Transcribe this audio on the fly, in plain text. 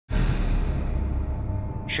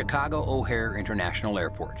Chicago O'Hare International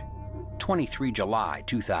Airport, 23 July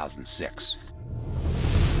 2006.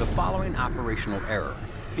 The following operational error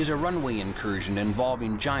is a runway incursion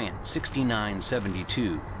involving Giant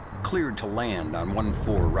 6972, cleared to land on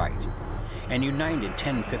 14 right, and United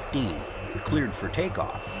 1015, cleared for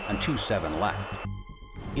takeoff on 27 left,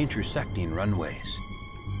 intersecting runways.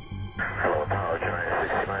 Hello, Tower, Giant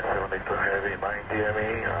 6972 Heavy, 9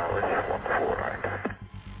 DME, let's 14 right.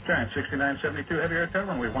 Giant 6972 Heavy Air Tower,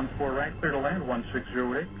 runway 14 right, clear to land,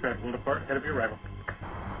 1608, traffic will depart, ahead of your arrival.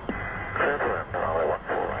 Clear to land, runway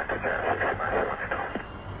 14 right, Giant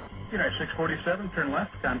 6972. United 647, turn left,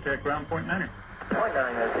 contact ground point 90. Point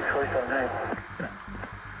 90, 647, hey.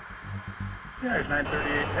 United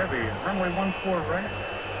 938 Heavy, runway 14 right,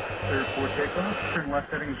 clear for takeoff, turn left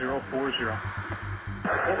heading 040.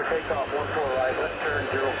 Clear to takeoff, 14 right, left turn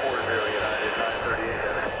 040, United 938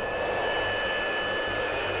 Heavy.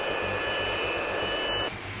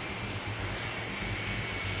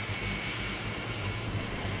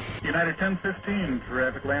 United 1015,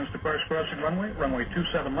 traffic lands departs crossing runway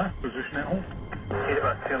 27 left, position and hold. Need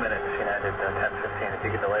about 2 minutes, United 1015. If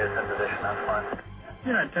you can delay us in position, that's fine.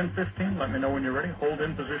 United 1015, let me know when you're ready. Hold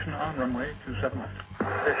in position on runway 27 left.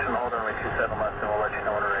 Position hold runway 27 left, and we'll let you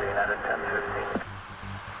know when we're ready, United 1015.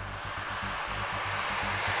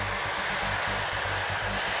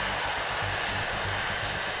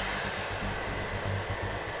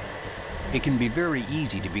 It can be very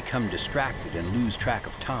easy to become distracted and lose track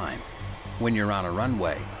of time when you're on a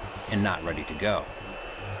runway and not ready to go.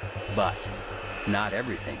 But not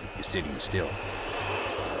everything is sitting still.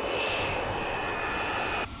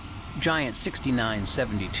 Giant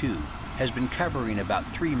 6972 has been covering about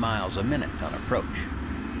 3 miles a minute on approach.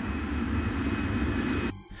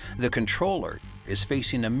 The controller is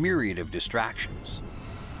facing a myriad of distractions,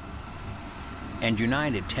 and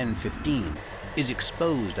United 1015 is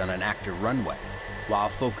exposed on an active runway while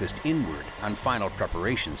focused inward on final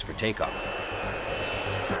preparations for takeoff.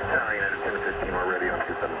 United 1015, we're ready on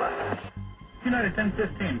 27 left. United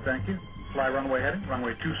 1015, thank you. Fly runway heading,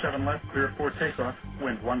 runway 27 left, clear for takeoff,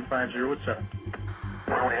 wind 150 at 7.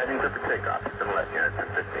 Runway heading clear for takeoff, 27 left, United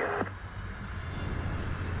 1015.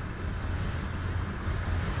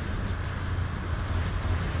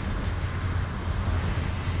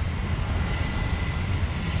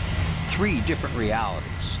 Three different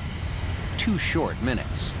realities, 2 short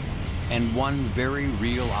minutes, and one very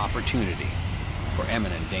real opportunity for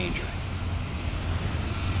imminent danger.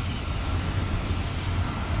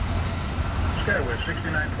 Skyway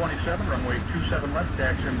 6927, runway 27 left,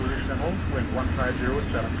 taxi in position and hold, wind 150 at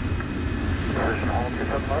 7. Position hold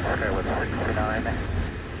 27 left, Skyway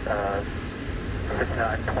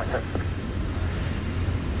 6927.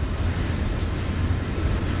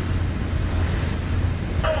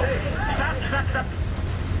 Stop.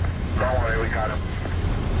 Don't worry, we got him.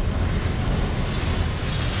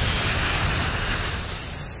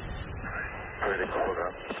 Pretty cool,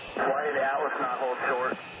 though. Why did Atlas not hold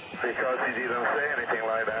short? Because he didn't say anything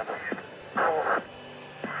like that. Oh,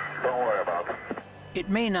 don't worry about it. It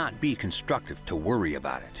may not be constructive to worry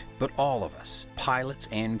about it, but all of us, pilots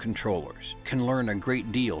and controllers, can learn a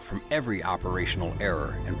great deal from every operational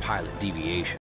error and pilot deviation.